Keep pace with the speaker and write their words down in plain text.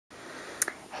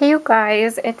Hey you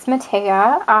guys, it's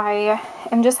Matea. I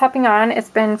am just hopping on. It's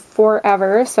been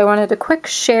forever, so I wanted to quick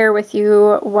share with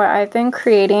you what I've been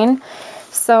creating.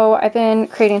 So I've been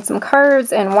creating some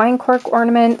cards and wine cork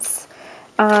ornaments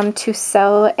to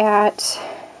sell at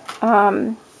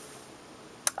a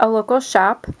local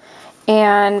shop.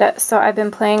 And so I've been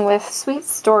playing with Sweet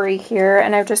Story here,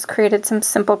 and I've just created some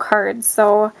simple cards.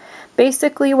 So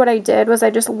basically what I did was I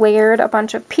just layered a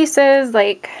bunch of pieces,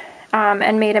 like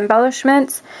and made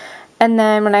embellishments, and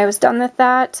then when I was done with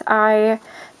that, I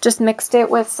just mixed it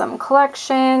with some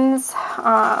collections.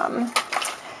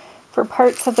 For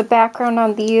parts of the background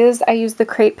on these, I used the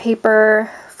crepe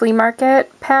paper flea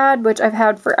market pad, which I've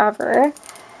had forever,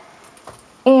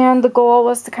 and the goal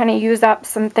was to kind of use up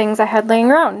some things I had laying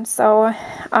around. So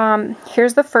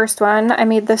here's the first one. I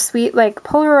made the sweet like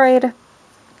Polaroid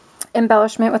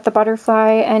embellishment with the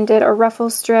butterfly and did a ruffle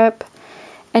strip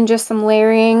and just some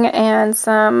layering and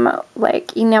some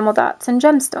like enamel dots and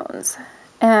gemstones.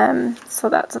 So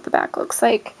that's what the back looks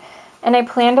like. And I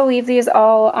plan to leave these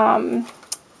all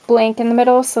blank in the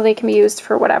middle so they can be used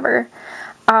for whatever.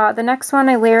 The next one,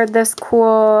 I layered this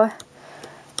cool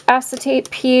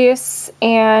acetate piece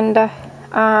and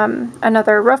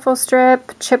another ruffle strip,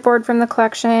 chipboard from the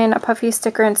collection, a puffy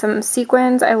sticker, and some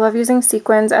sequins. I love using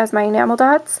sequins as my enamel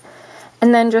dots.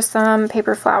 And then just some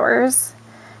paper flowers.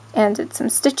 And did some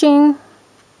stitching.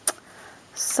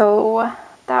 So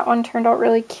that one turned out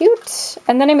really cute.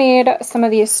 And then I made some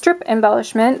of these strip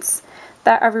embellishments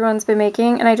that everyone's been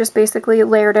making, and I just basically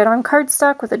layered it on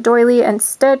cardstock with a doily and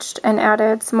stitched and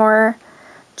added some more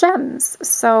gems.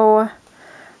 So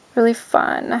really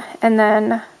fun. And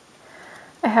then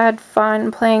I had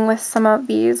fun playing with some of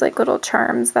these like little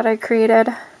charms that I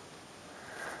created.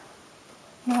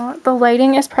 You know, the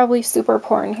lighting is probably super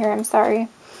poor in here, I'm sorry.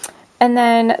 And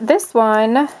then this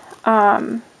one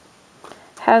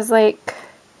has like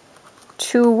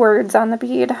 2 words on the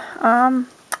bead.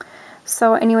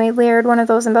 So anyway, layered one of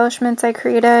those embellishments I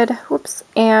created, whoops,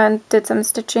 and did some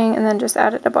stitching and then just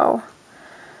added a bow.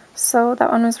 So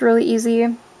that one was really easy.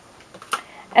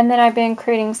 And then I've been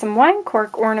creating some wine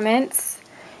cork ornaments,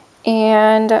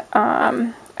 and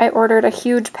I ordered a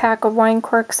huge pack of wine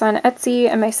corks on Etsy,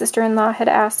 and my sister-in-law had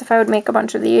asked if I would make a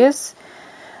bunch of these.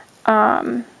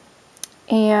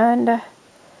 And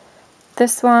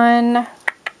this one,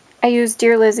 I used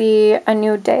Dear Lizzie, A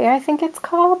New Day, I think it's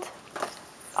called.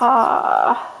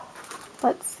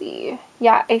 Let's see.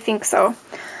 Yeah, I think so.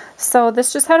 So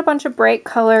this just had a bunch of bright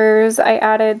colors. I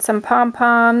added some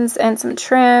pom-poms and some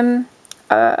trim,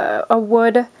 a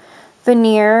wood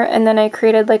veneer, and then I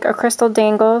created like a crystal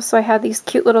dangle. So I had these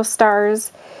cute little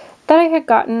stars that I had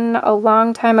gotten a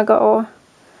long time ago.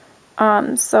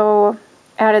 So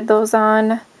added those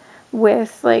on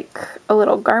with like a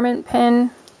little garment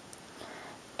pin,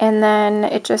 and then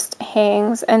it just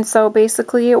hangs. And so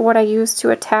basically what I used to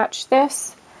attach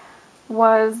this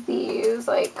was these,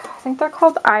 like, I think they're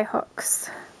called eye hooks,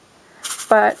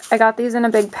 but I got these in a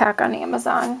big pack on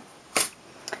Amazon.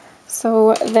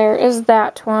 So there is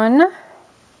that one.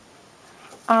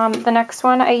 The next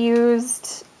one I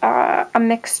used a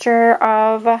mixture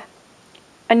of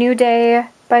A New Day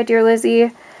by Dear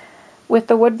Lizzie with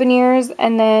the wood veneers,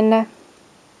 and then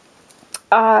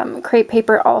crepe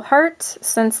paper all heart,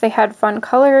 since they had fun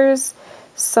colors.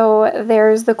 So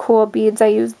there's the cool beads I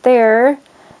used there.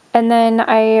 And then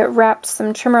I wrapped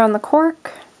some trim around the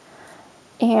cork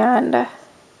and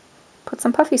put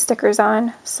some puffy stickers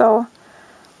on. So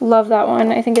love that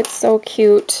one. I think it's so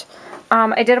cute.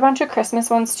 I did a bunch of Christmas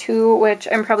ones too, which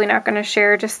I'm probably not going to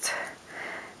share just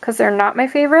because they're not my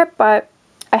favorite, but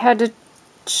I had to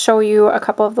show you a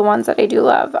couple of the ones that I do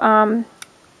love.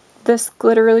 This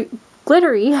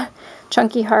glittery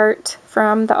chunky heart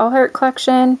from the All Heart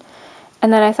collection,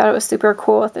 and then I thought it was super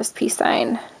cool with this peace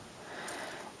sign.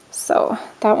 So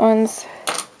that one's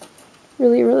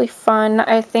really, really fun.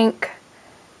 I think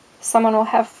someone will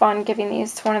have fun giving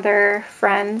these to one of their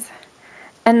friends.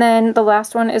 And then the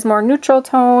last one is more neutral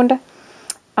toned.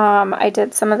 I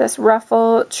did some of this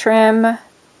ruffle trim,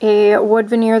 a wood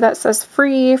veneer that says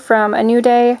free from A New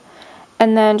Day,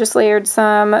 and then just layered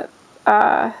some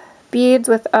beads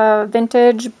with a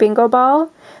vintage bingo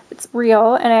ball. It's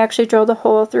real, and I actually drilled a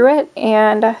hole through it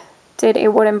and did a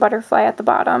wooden butterfly at the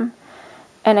bottom,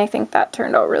 and I think that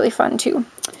turned out really fun too.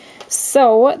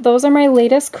 So those are my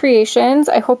latest creations.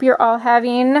 I hope you're all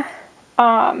having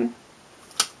a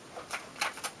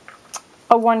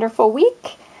wonderful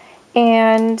week,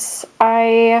 and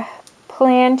I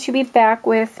plan to be back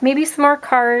with maybe some more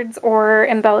cards or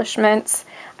embellishments.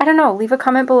 I don't know, leave a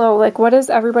comment below, like what is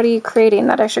everybody creating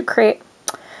that I should create.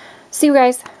 See you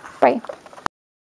guys, bye.